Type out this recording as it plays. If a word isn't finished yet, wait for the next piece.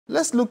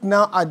let's look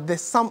now at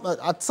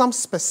some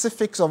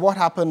specifics of what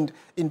happened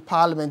in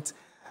Parliament.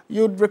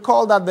 You'd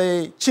recall that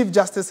the Chief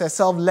Justice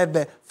herself led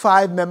the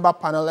 5-member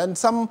panel and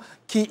some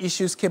key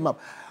issues came up.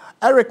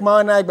 Eric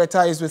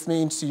Mauna-Egbeta is with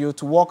me in studio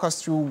to walk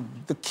us through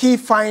the key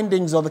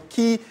findings or the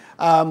key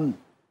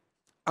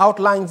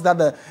outlines that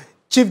the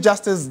Chief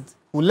Justice,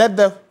 who led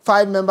the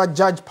 5-member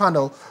judge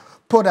panel,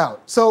 put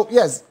out. So,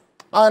 yes,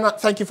 Anna,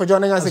 thank you for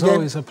joining us again. It's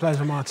always a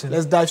pleasure, Martin.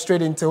 Let's dive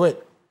straight into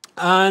it.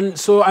 And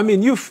so, I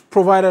mean, you've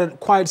provided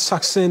quite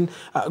succinct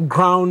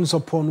grounds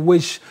upon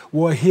which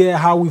we're here,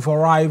 how we've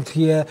arrived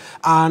here,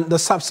 and the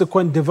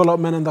subsequent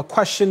development and the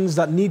questions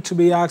that need to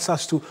be asked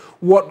as to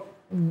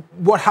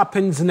what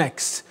happens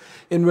next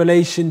in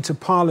relation to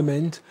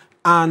Parliament.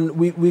 And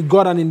we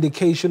got an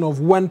indication of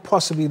when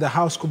possibly the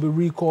House could be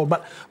recalled.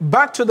 But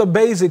back to the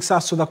basics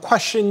as to the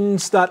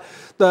questions that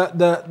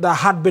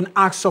had been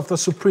asked of the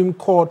Supreme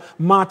Court,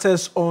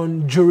 matters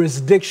on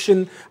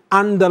jurisdiction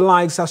and the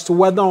likes, as to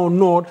whether or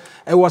not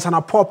it was an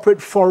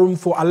appropriate forum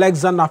for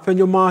Alexander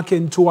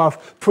Afenyo-Markin to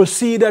have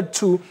proceeded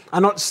to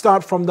and not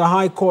start from the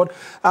High Court.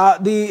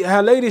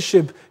 Her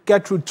Ladyship,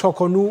 Gertrude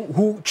Tokonu,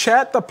 who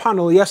chaired the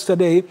panel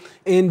yesterday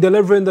in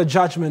delivering the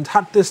judgment,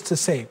 had this to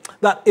say,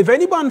 that if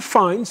anyone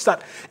finds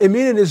that a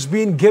meaning is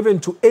being given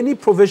to any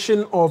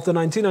provision of the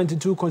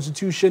 1992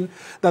 Constitution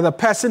that the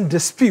person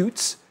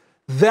disputes,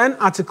 then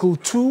Article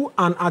 2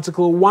 and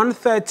Article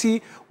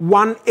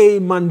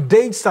 130(1)(a)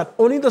 mandates that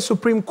only the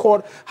Supreme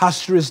Court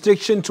has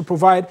jurisdiction to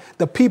provide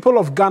the people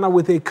of Ghana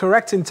with a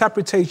correct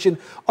interpretation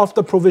of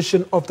the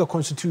provision of the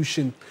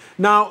Constitution.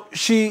 Now,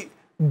 she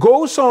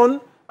goes on,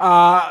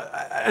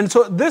 and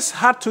so this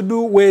had to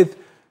do with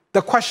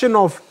the question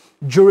of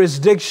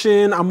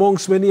jurisdiction,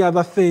 amongst many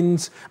other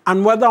things,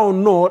 and whether or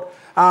not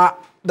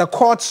the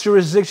court's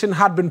jurisdiction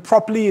had been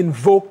properly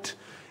invoked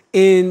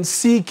in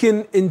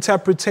seeking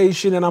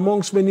interpretation and,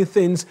 amongst many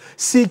things,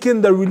 seeking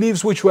the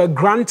reliefs which were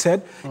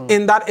granted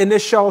in that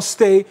initial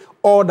stay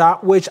order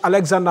which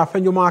Alexander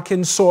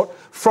Afenyo-Markin sought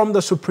from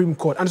the Supreme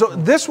Court. And so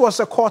this was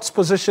the court's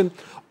position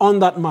on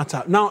that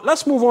matter. Now,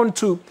 let's move on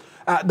to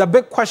the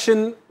big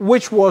question,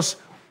 which was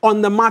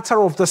on the matter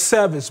of the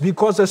service,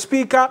 because the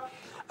Speaker,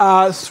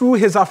 through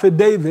his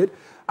affidavit,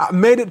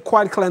 made it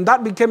quite clear, and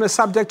that became a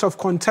subject of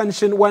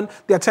contention when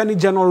the Attorney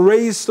General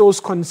raised those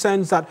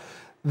concerns that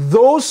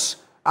those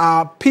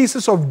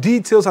pieces of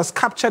details as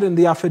captured in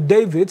the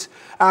affidavit,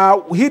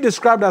 he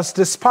described as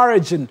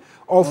disparaging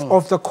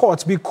of the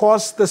courts,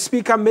 because the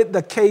Speaker made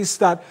the case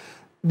that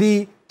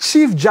the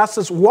Chief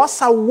Justice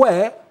was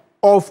aware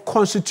of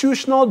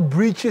constitutional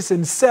breaches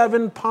in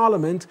serving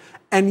Parliament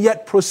and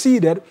yet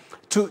proceeded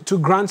to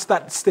grant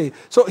that stay.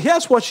 So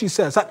here's what she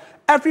says, that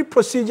every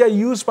procedure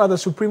used by the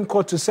Supreme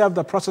Court to serve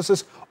the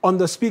processes on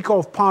the Speaker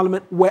of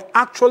Parliament were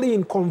actually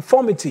in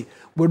conformity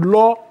with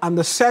law and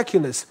the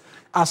circulars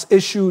as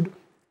issued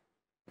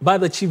by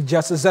the Chief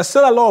Justice. There's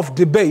still a lot of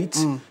debate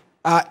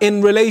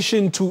in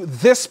relation to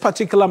this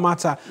particular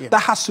matter that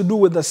has to do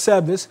with the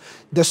service,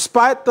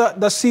 despite the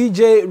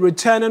CJ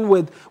returning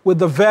with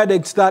the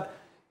verdict that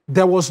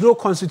there was no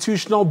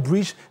constitutional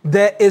breach.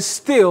 There is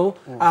still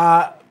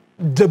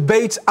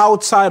debate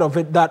outside of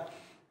it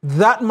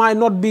that might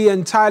not be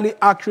entirely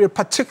accurate,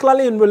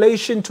 particularly in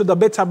relation to the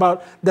bit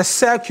about the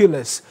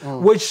circulars,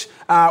 which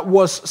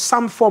was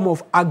some form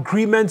of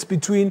agreement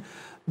between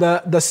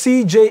the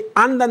CJ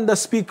and then the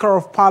Speaker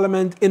of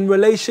Parliament in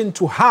relation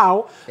to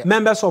how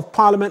members of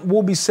Parliament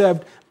will be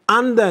served,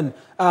 and then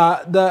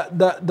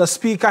the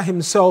Speaker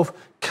himself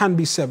can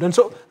be served. And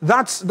so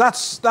that's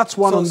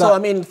one on that. So I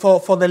mean, for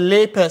the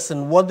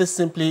layperson, what this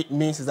simply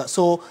means is that,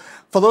 so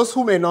for those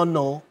who may not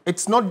know,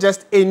 it's not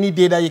just any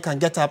day that you can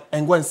get up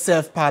and go and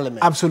serve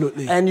Parliament.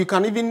 Absolutely. And you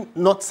can even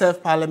not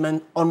serve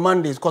Parliament on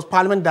Mondays, because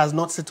Parliament does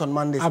not sit on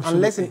Mondays,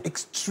 unless in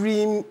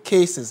extreme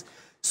cases.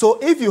 So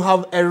if you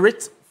have a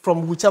writ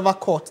from whichever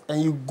court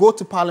and you go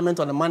to Parliament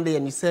on a Monday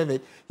and you serve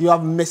it, you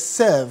have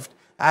misserved.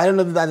 I don't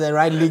know if that's the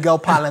right legal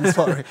parlance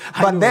for it.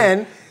 But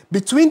then,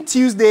 between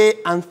Tuesday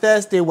and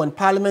Thursday, when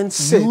Parliament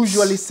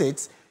usually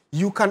sits,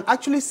 you can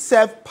actually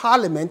serve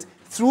Parliament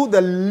through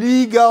the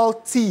legal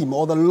team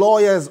or the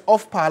lawyers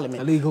of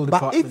Parliament. The legal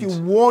department. But if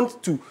you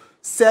want to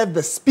serve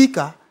the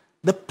Speaker,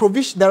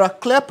 there are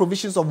clear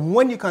provisions of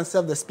when you can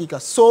serve the Speaker.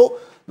 So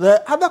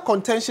the other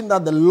contention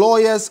that the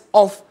lawyers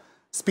of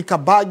Speaker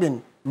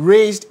Bagbin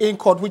raised in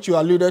court, which you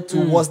alluded to,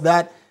 was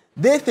that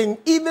they think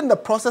even the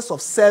process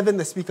of serving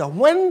the Speaker,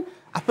 when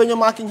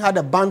Afenyo-Markin had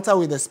a banter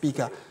with the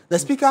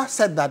Speaker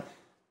said that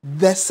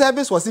the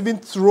service was even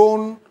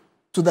thrown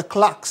to the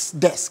clerk's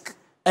desk.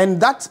 And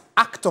that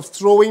act of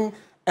throwing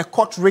a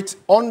court writ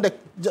on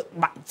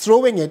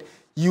throwing it,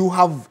 you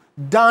have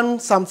done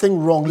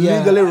something wrong,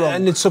 legally wrong.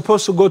 And it's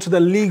supposed to go to the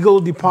legal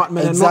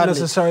department and not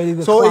necessarily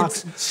the clerk.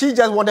 So she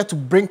just wanted to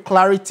bring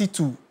clarity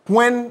to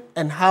when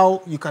and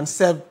how you can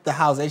serve the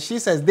House. And she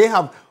says they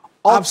have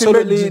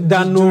absolutely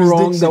done no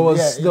wrong. There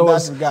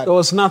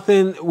was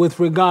nothing with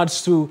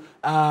regards to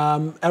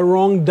a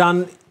wrong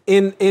done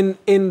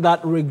in that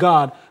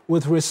regard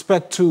with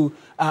respect to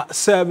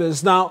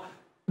service. Now,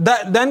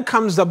 then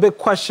comes the big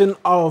question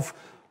of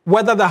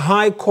whether the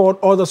High Court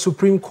or the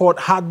Supreme Court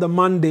had the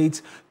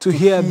mandate to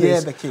hear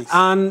this. The case.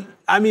 And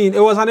I mean, it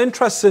was an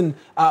interesting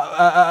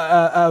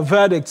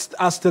verdict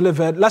as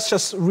delivered. Let's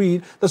just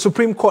read. The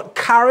Supreme Court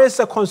carries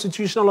the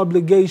constitutional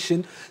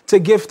obligation to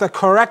give the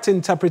correct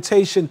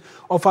interpretation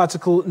of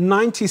Article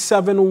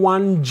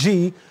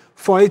 97(1)(g)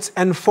 for its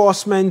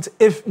enforcement,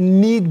 if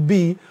need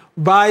be,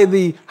 by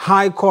the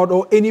High Court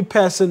or any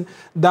person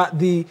that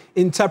the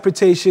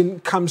interpretation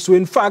comes to.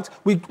 In fact,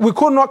 we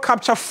could not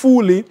capture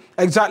fully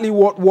exactly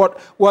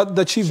what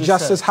the Chief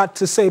Justice had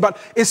to say. But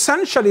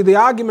essentially, the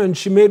argument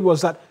she made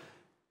was that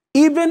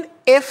even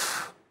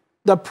if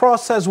the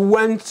process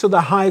went to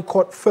the High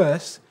Court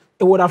first,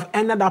 it would have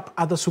ended up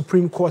at the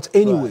Supreme Court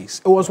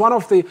anyways. Right. It was one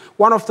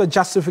of the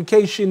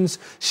justifications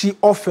she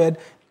offered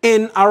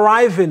in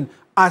arriving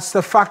as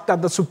the fact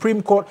that the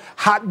Supreme Court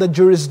had the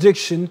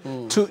jurisdiction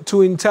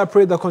to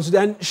interpret the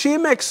Constitution. And she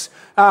makes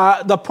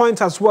the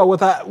point as well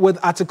with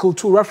Article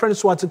 2, reference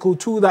to Article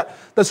 2, that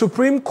the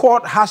Supreme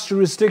Court has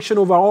jurisdiction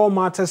over all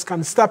matters,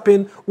 can step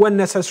in when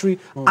necessary,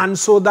 and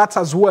so that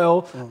as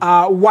well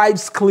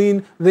wipes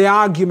clean the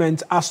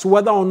argument as to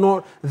whether or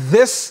not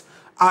this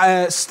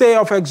stay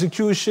of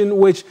execution,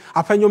 which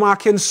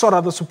Apenyomakin saw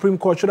that the Supreme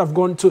Court should have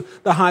gone to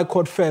the High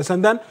Court first.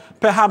 And then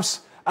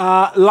perhaps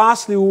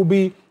lastly will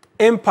be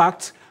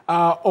impact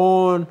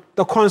on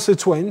the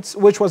constituents,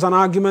 which was an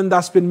argument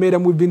that's been made,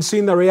 and we've been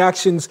seeing the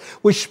reactions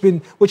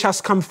which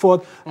has come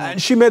forth.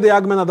 She made the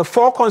argument that the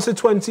 4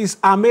 constituencies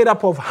are made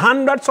up of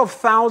hundreds of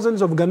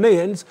thousands of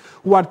Ghanaians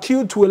who are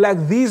queued to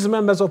elect these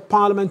members of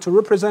parliament to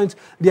represent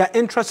their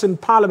interests in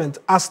parliament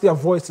as their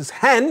voices.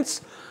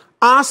 Hence,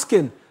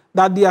 asking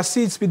that their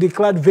seats be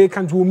declared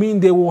vacant will mean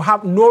they will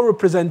have no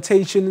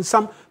representation in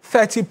some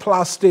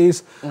 30+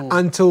 days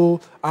until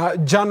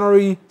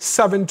January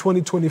 7,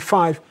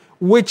 2025,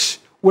 which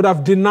would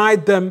have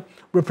denied them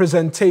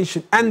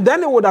representation. And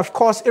then it would have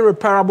caused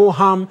irreparable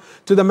harm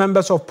to the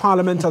members of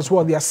parliament as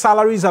well, their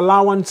salaries,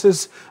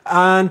 allowances,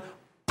 and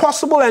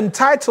possible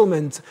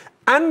entitlement.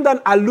 And then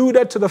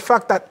alluded to the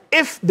fact that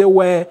if they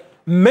were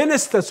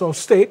ministers of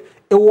state,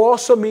 it will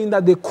also mean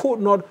that they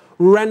could not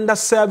render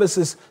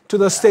services to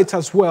the state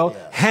as well,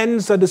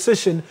 hence the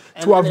decision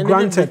to have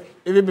granted.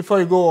 Even before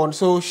you go on,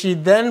 so she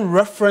then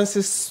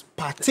references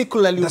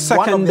particularly the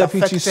second one of the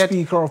deputy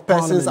speaker of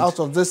persons parliament out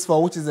of this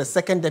 4, which is the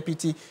second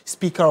deputy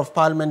speaker of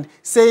parliament,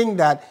 saying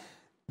that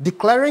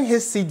declaring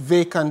his seat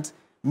vacant,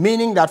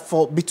 meaning that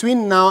for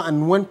between now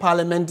and when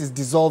parliament is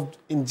dissolved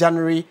in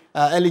January,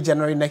 early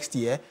January next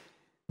year,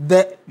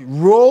 the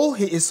role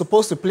he is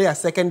supposed to play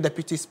as second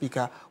deputy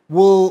speaker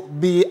will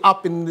be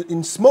up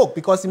in smoke,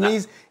 because it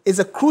means it's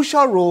a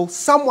crucial role.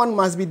 Someone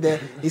must be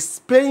there. He's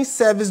playing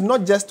service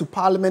not just to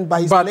parliament,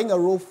 but he's playing a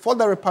role for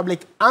the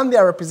republic and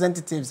their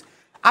representatives.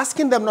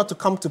 Asking them not to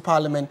come to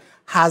parliament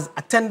has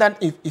attendant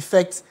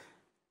effects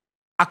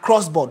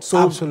across board.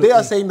 So they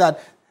are saying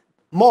that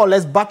more or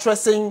less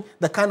buttressing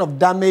the kind of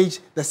damage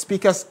the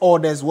speaker's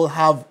orders will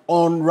have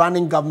on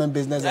running government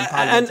business and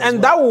parliament.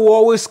 And that will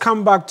always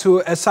come back to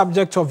a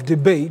subject of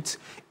debate.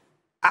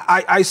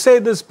 I say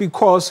this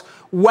because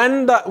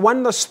when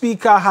the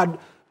speaker had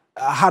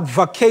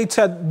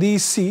vacated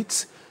these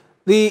seats,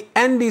 the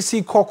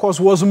NDC caucus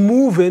was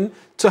moving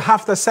to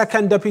have the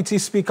second deputy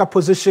speaker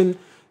position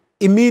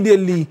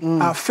immediately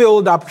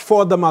filled up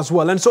for them as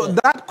well. And so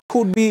that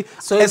could be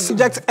a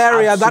subject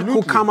area that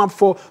could come up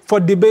for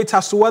debate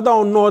as to whether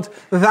or not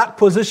that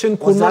position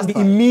could not be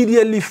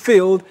immediately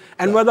filled,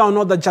 and whether or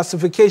not the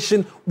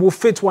justification will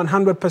fit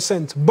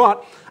 100%.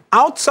 But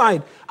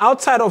outside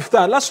of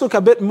that, let's look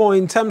a bit more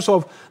in terms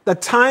of the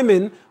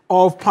timing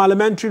of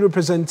parliamentary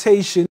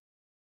representation.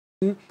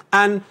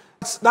 And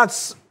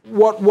that's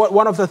what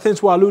one of the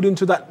things we're alluding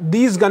to, that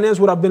these Ghanaians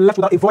would have been left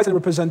without a voice and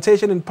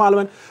representation in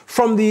parliament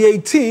from the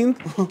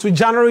 18th to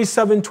January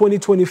 7,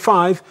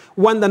 2025,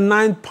 when the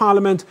 9th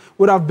parliament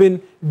would have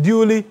been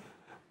duly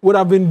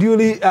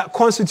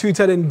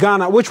constituted in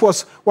Ghana, which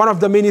was one of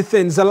the many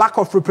things, the lack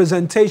of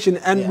representation.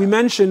 And we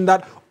mentioned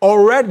that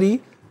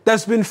already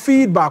there's been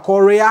feedback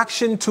or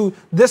reaction to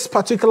this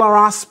particular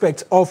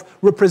aspect of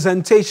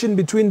representation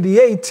between the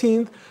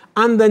 18th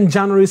and then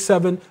January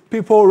 7,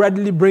 people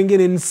readily bringing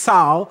in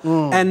Sal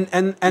and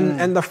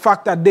the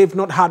fact that they've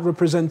not had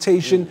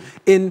representation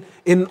in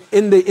the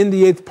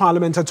 8th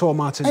Parliament at all,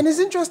 Martin. And it's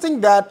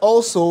interesting that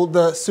also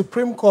the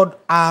Supreme Court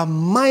are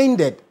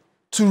minded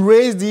to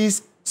raise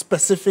these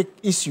specific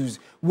issues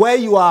where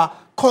you are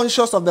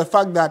conscious of the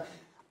fact that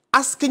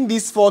asking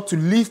these 4 to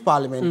leave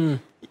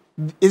Parliament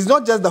it's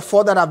not just the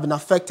 4 that have been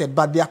affected,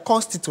 but their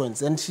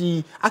constituents. And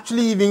she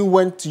actually even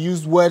went to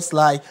use words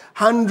like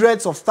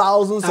hundreds of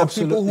thousands of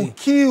people who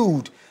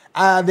queued.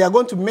 They are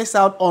going to miss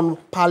out on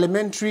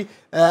parliamentary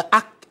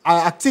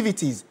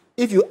activities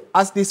if you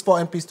ask these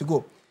 4 MPs to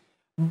go.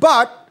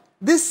 But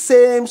this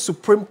same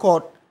Supreme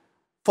Court,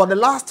 for the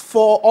last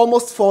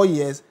almost 4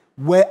 years,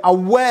 were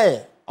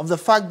aware of the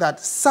fact that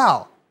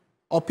SAL,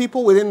 or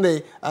people within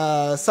the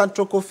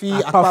Central Kofi,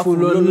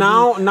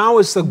 now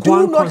it's the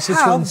Guan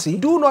constituency,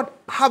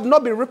 have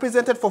not been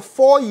represented for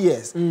 4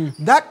 years.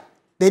 That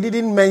they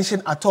didn't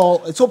mention at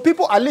all. So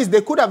people, at least,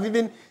 they could have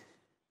even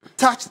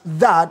touched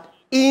that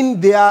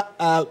in their,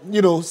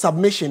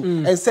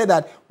 submission and said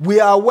that we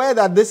are aware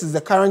that this is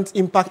the current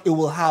impact it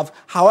will have.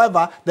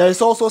 However, there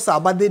is also SAL,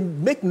 but they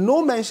make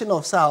no mention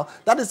of SAL.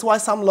 That is why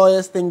some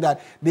lawyers think that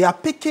they are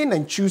picking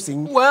and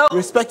choosing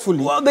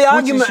respectfully. Well, the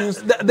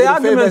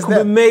argument could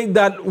be made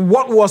that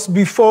what was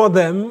before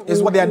them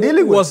is what they are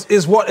dealing with.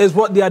 Is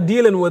what they are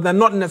dealing with, and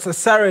not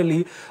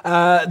necessarily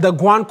the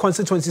Guan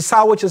constituency,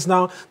 SAL, which is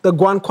now the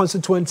Guan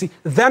constituency.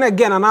 Then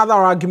again, another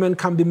argument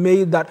can be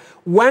made that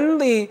when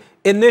the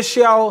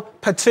initial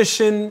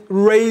petition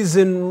raised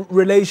in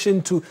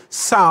relation to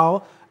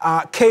SAL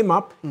came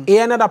up, it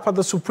ended up at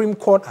the Supreme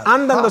Court,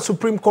 and then the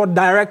Supreme Court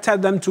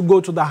directed them to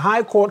go to the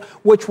High Court,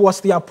 which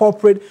was the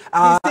appropriate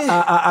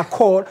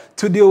court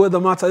to deal with the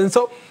matter. And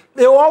so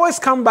they will always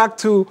come back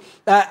to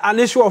an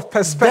issue of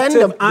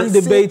perspective and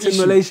debate in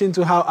relation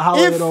to how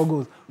it all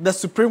goes. The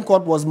Supreme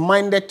Court was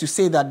minded to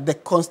say that the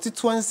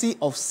constituency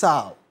of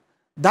SAL,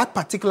 that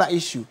particular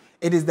issue,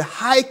 it is the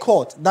High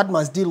Court that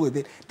must deal with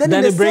it.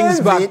 Then it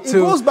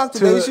goes back to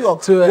the issue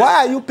of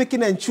why are you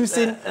picking and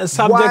choosing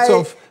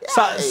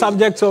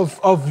subjects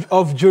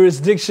of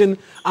jurisdiction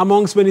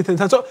amongst many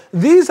things. And so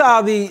these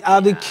are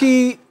the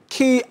key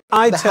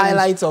items,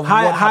 the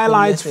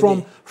highlights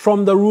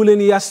from the ruling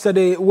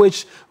yesterday,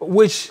 which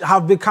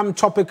have become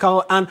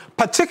topical, and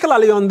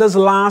particularly on this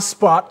last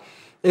part,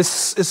 is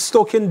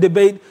stoking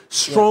debate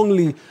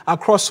strongly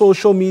across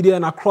social media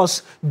and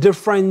across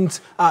different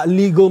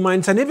legal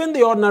minds, and even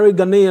the ordinary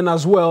Ghanaian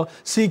as well,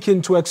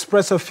 seeking to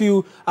express a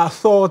few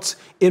thoughts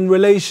in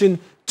relation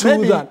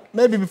to that.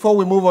 Maybe before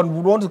we move on,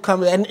 we want to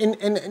come, and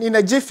in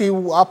a jiffy,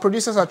 our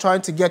producers are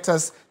trying to get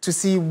us to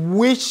see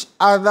which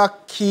other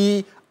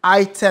key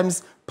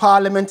items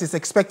Parliament is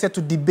expected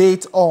to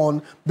debate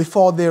on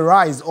before they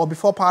rise, or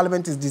before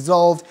Parliament is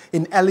dissolved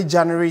in early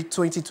January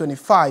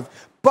 2025.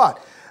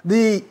 But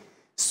the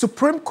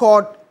Supreme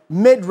Court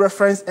made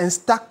reference and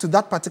stuck to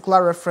that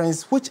particular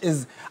reference, which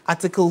is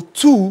Article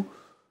 2,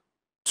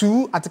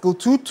 Article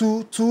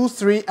 2.2,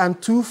 2.3,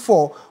 and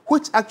 2.4,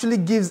 which actually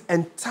gives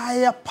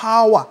entire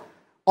power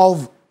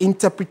of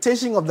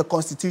interpretation of the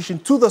Constitution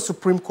to the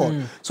Supreme Court.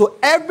 So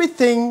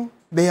everything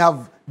they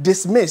have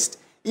dismissed,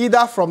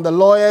 either from the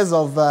lawyers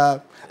of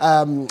the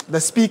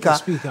Speaker,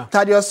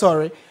 Thaddeus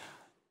Sorry,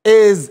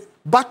 is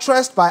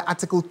buttressed by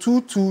Article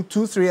 2.2,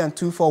 2.3, and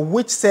 2.4,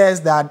 which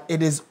says that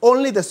it is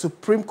only the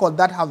Supreme Court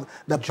that have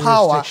the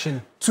power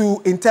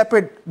to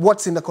interpret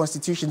what's in the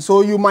Constitution.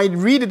 So you might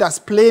read it as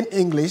plain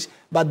English,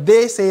 but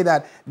they say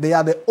that they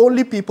are the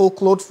only people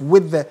clothed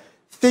with the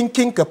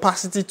thinking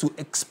capacity to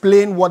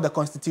explain what the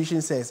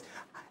Constitution says.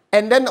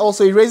 And then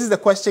also it raises the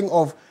question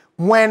of,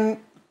 when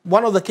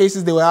one of the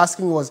cases they were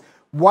asking was,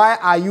 why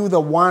are you the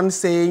one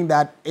saying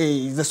that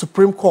the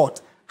Supreme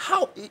Court?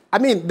 How? I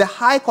mean, the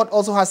High Court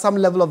also has some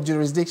level of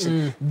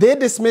jurisdiction. They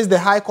dismiss the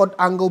High Court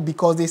angle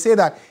because they say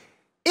that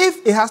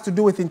if it has to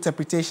do with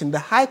interpretation, the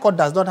High Court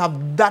does not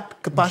have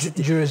that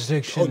capacity.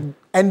 Jurisdiction.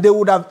 And they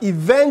would have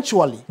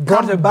eventually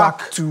brought it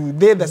back to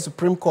the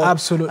Supreme Court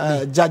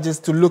judges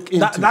to look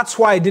into. That's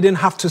why it didn't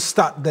have to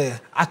start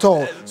there at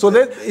all. So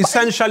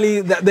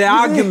essentially, the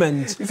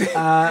argument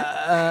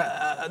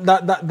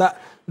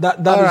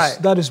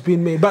that is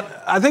being made.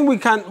 But I think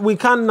we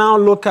can now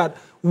look at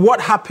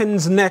what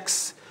happens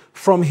next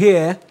from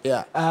here.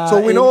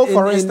 So we know,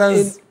 for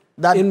instance,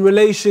 that in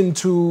relation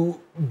to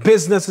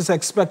businesses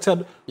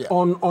expected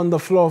on the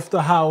floor of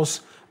the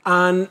House,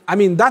 and I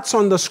mean that's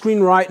on the screen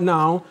right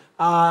now.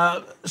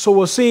 So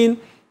we're seeing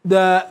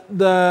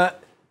the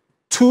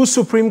two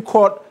Supreme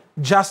Court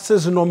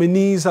justice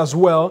nominees as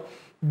well.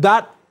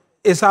 That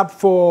is up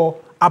for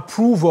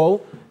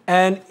approval,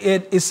 and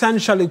it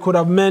essentially could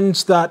have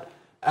meant that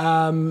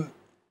that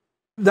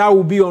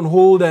will be on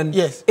hold, and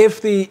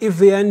if the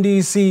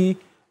NDC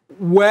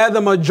were the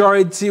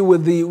majority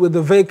with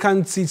the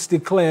vacant seats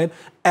declared,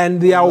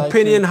 and their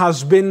opinion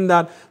has been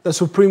that the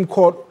Supreme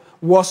Court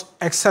was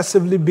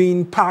excessively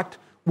being packed,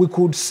 we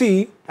could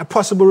see a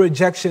possible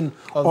rejection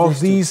of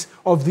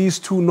these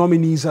two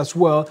nominees as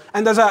well.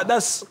 And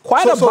that's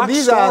quite a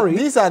backstory.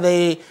 These are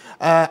the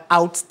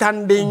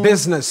outstanding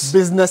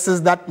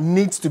businesses that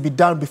needs to be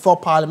done before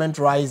Parliament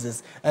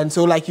rises. And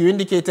so, like you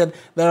indicated,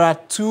 there are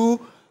two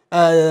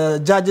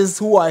judges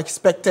who are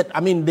expected.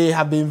 I mean, they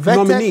have been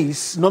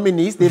vetted.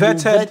 Nominees. They've been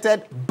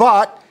vetted,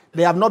 but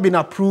they have not been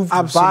approved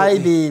by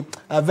the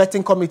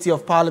vetting committee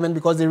of Parliament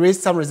because they raised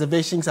some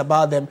reservations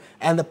about them,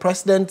 and the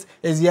President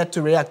is yet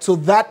to react. So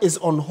that is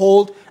on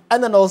hold.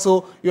 And then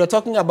also, you're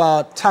talking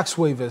about tax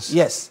waivers.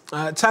 Yes.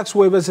 Tax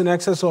waivers in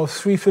excess of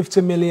 350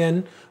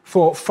 million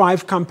for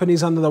 5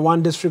 companies under the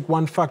One District,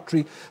 One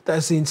Factory.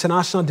 That's the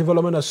International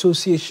Development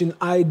Association,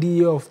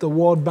 IDA of the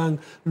World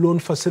Bank loan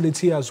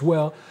facility as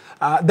well.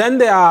 Then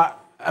there are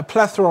a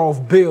plethora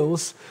of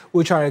bills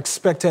which are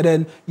expected.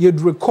 And you'd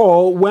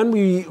recall when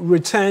we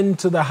returned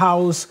to the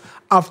House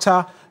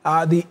after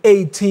the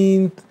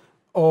 18th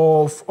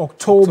of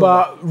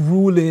October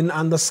ruling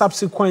and the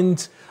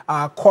subsequent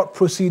court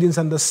proceedings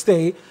and the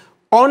stay,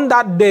 on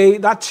that day,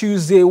 that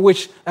Tuesday,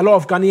 which a lot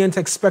of Ghanaians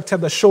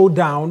expected the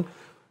showdown,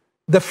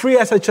 the free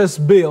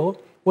SHS bill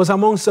was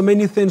amongst the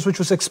many things which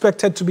was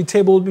expected to be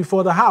tabled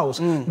before the House.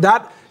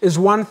 That is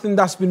one thing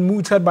that's been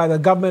mooted by the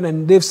government,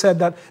 and they've said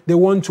that they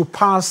want to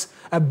pass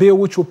a bill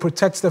which will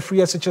protect the free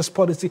SHS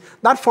policy.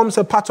 That forms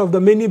a part of the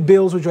many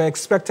bills which are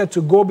expected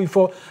to go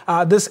before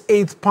this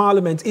 8th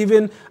Parliament,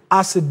 even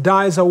as it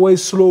dies away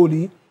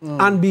slowly.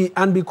 And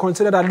be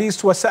considered at least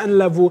to a certain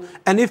level,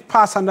 and if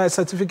passed under a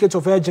certificate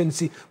of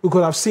urgency, we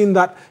could have seen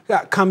that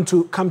come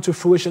to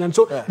fruition. And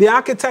so the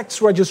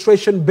Architects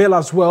Registration Bill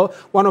as well,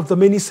 one of the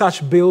many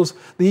such bills,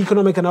 the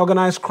Economic and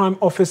Organized Crime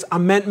Office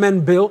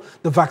Amendment Bill,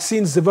 the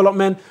Vaccines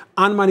Development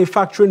and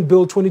Manufacturing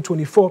Bill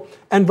 2024,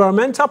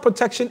 Environmental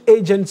Protection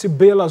Agency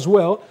Bill as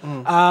well.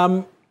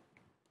 And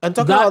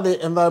talking about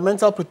the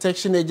Environmental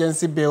Protection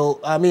Agency Bill,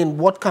 I mean,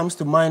 what comes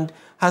to mind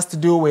has to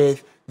do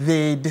with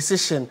the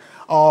decision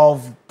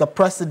of the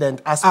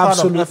president as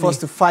part of efforts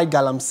to fight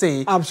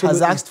galamsey,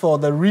 has asked for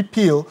the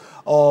repeal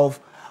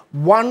of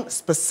one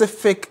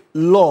specific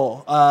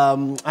law.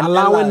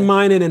 Allowing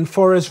mining in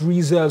forest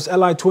reserves,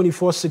 LI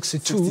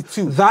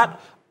 2462. That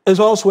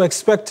is also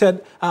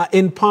expected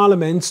in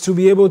Parliament to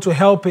be able to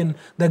help in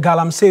the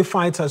galamsey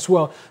fight as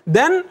well.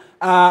 Then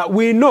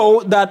we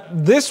know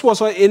that this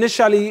was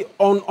initially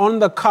on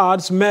the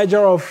cards, merger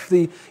of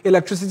the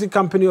Electricity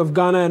Company of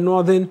Ghana and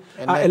Northern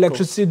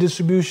Electricity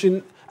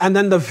Distribution, and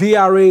then the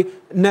VRA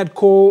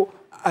NEDCO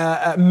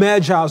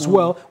merger as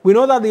well. We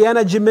know that the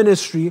Energy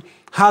Ministry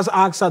has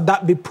asked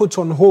that be put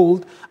on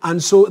hold,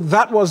 and so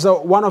that was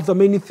one of the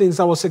many things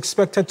that was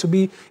expected to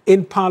be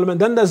in Parliament.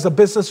 Then there's the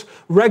Business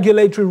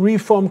Regulatory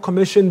Reform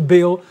Commission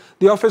Bill,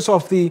 the Office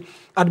of the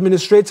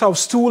Administrator of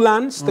Stool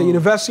Lands, the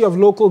University of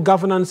Local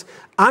Governance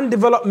and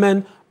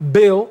Development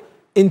Bill,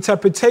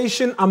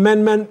 Interpretation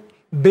Amendment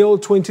Bill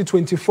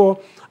 2024,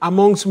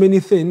 amongst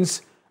many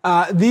things.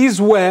 These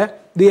were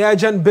the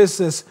urgent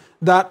business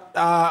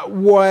that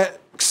were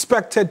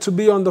expected to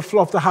be on the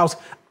floor of the House.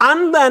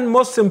 And then,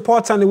 most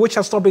importantly, which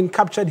has not been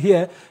captured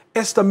here,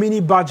 is the mini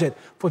budget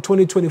for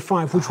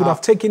 2025, which would have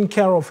taken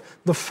care of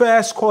the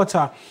first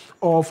quarter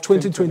of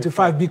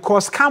 2025,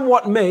 because come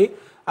what may,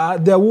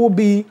 there will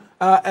be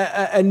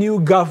a new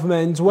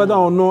government, whether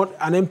or not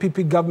an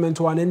MPP government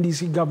or an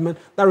NDC government.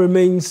 That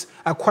remains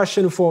a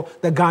question for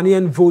the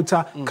Ghanaian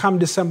voter come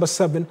December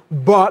 7.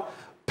 But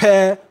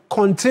per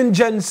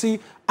contingency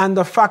and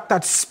the fact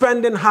that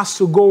spending has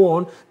to go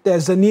on,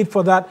 there's a need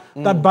for that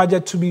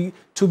budget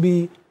to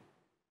be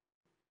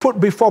put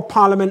before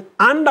Parliament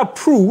and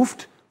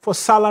approved for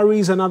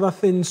salaries and other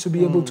things to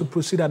be able to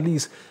proceed at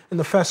least in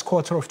the first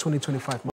quarter of 2025.